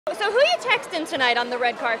So who you texting tonight on the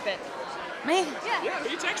red carpet? Me? Yeah, who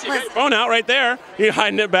you texting? You got your phone out right there. You're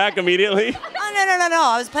hiding it back immediately. Oh, no.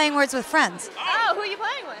 I was playing Words with Friends. Oh, who are you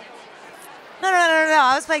playing with? No.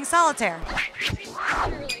 I was playing solitaire.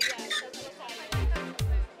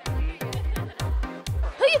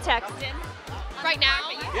 Who you texting? Right now?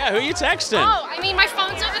 Yeah, who you texting? Oh, I mean, my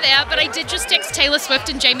phone's over there, but I did just text Taylor Swift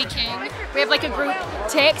and Jaime King. We have like a group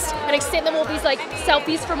text, and I sent them all these like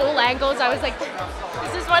selfies from all angles. I was like,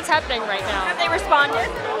 this is what's happening right now. Have they responded?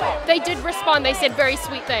 They did respond. They said very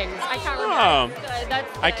sweet things. I can't remember.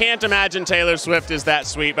 I can't imagine Taylor Swift is that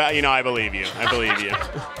sweet, but you know, I believe you. I believe you.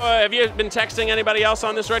 Have you been texting anybody else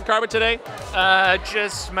on this red carpet today?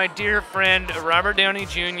 Just my dear friend Robert Downey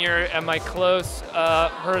Jr. and my close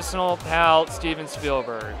personal pal Steven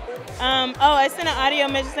Spielberg. I sent an audio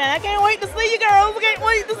message saying, I can't wait to see you girls. I can't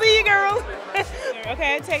wait to see you girls.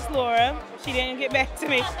 Okay, I text Laura. She didn't get back to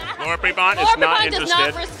me. Laura Prepon is not interested. does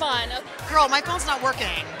not respond. Girl, my phone's not working.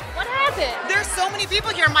 What happened? There's so many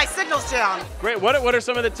people here, my signal's down. Great. What are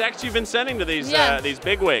some of the texts you've been sending to these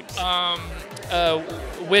bigwigs?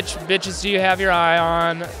 Which bitches do you have your eye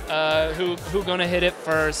on? Who gonna hit it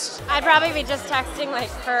first? I'd probably be just texting like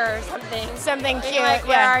her or something. Something cute. Like,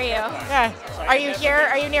 where are you? Yeah. Are you here?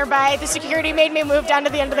 Are you nearby? The security made me move down to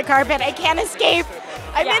the end of the carpet. I can't escape.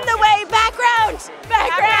 I'm in the way. Background.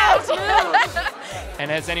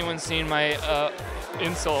 And has anyone seen my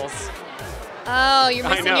insoles? Oh, you're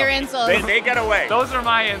missing your insults. They get away. Those are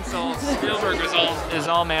my insoles. Spielberg is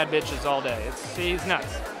all mad bitches all day. He's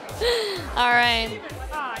nuts. All right.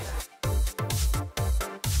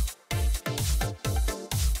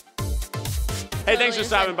 Hey, thanks for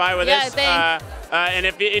stopping by with us. Thanks. And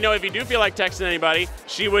if you do feel like texting anybody,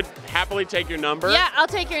 she would happily take your number. Yeah, I'll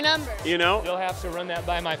take your number. You know? You'll have to run that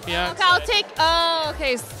by my fiance. Okay, I'll take. Oh,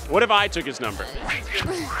 okay. What if I took his number?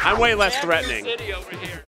 I'm way less threatening. City over here.